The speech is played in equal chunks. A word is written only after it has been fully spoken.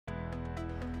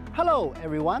Hello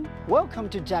everyone, welcome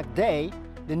to JAC Day,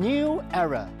 the new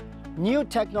era. New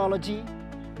technology,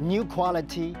 new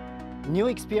quality, new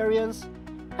experience,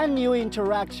 and new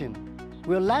interaction.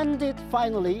 We landed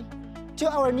finally to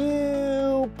our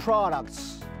new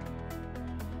products.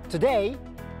 Today,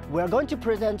 we are going to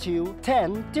present you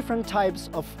 10 different types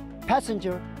of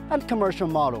passenger and commercial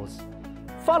models.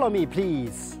 Follow me,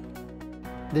 please.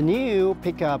 The new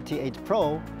Pickup T8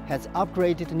 Pro has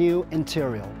upgraded new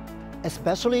interior.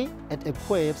 Especially, it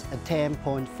equips a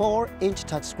 10.4-inch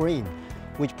touchscreen,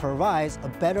 which provides a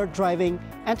better driving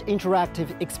and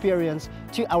interactive experience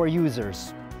to our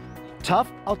users.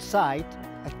 Tough outside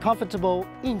and comfortable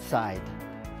inside.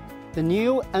 The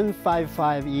new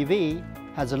M55 EV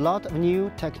has a lot of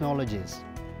new technologies,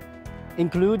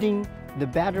 including the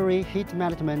battery heat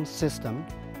management system,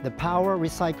 the power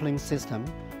recycling system,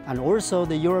 and also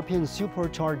the European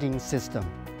supercharging system.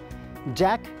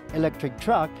 JAC electric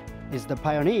truck is the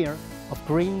pioneer of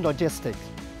green logistics.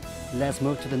 Let's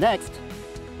move to the next.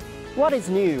 What is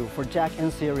new for JAC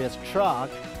N-Series truck?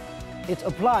 It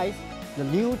applies the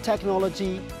new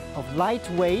technology of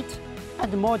lightweight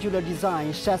and modular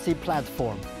design chassis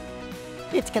platform.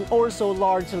 It can also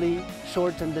largely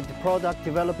shorten the product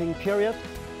developing period,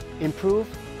 improve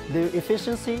the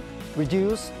efficiency,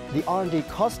 reduce the R&D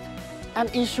cost, and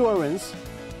insurance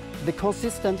the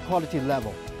consistent quality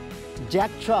level.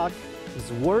 JAC truck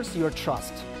is worth your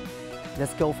trust.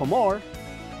 Let's go for more.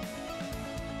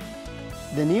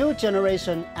 The new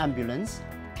generation ambulance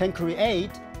can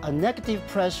create a negative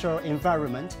pressure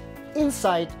environment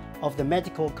inside of the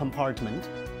medical compartment,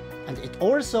 and it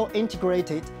also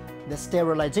integrated the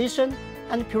sterilization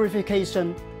and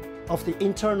purification of the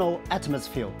internal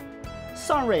atmosphere.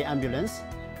 Sunray Ambulance,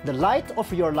 the light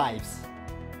of your lives.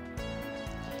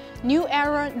 New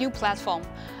era, new platform.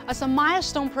 As a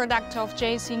milestone product of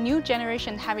JAC new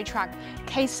generation heavy truck,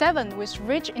 K7 with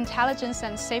rich intelligence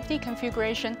and safety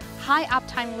configuration, high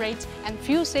uptime rates, and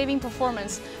fuel-saving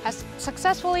performance has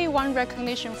successfully won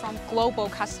recognition from global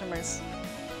customers.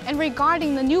 And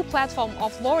regarding the new platform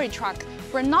of lorry truck,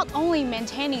 we're not only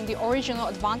maintaining the original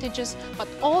advantages, but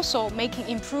also making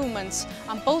improvements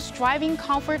on both driving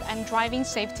comfort and driving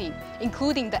safety,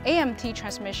 including the AMT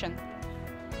transmission.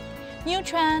 New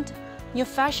trend, new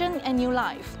fashion and new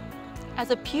life. As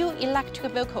a pure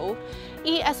electric vehicle,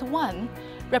 ES1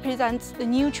 represents the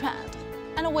new trend.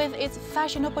 And with its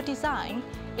fashionable design,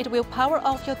 it will power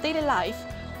off your daily life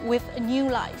with a new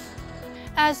life.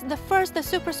 As the first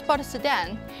super sport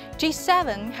sedan,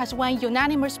 G7 has won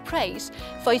unanimous praise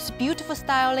for its beautiful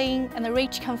styling and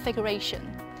rich configuration.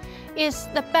 It's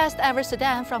the best ever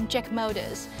sedan from JAC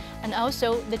Motors, and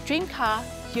also the dream car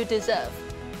you deserve.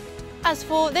 As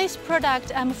for this product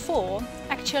M4,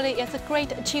 actually it's a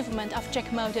great achievement of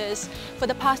JAC Motors for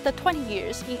the past 20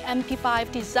 years in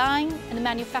MP5 design and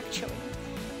manufacturing.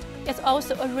 It's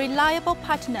also a reliable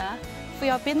partner for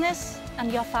your business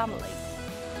and your family.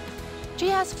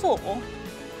 GS4,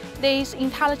 this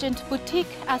intelligent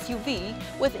boutique SUV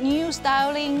with new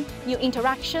styling, new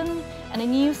interaction, and a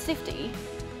new safety.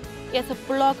 It's a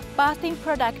blockbusting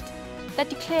product that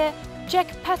declares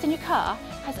JAC passenger car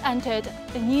has entered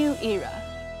a new era.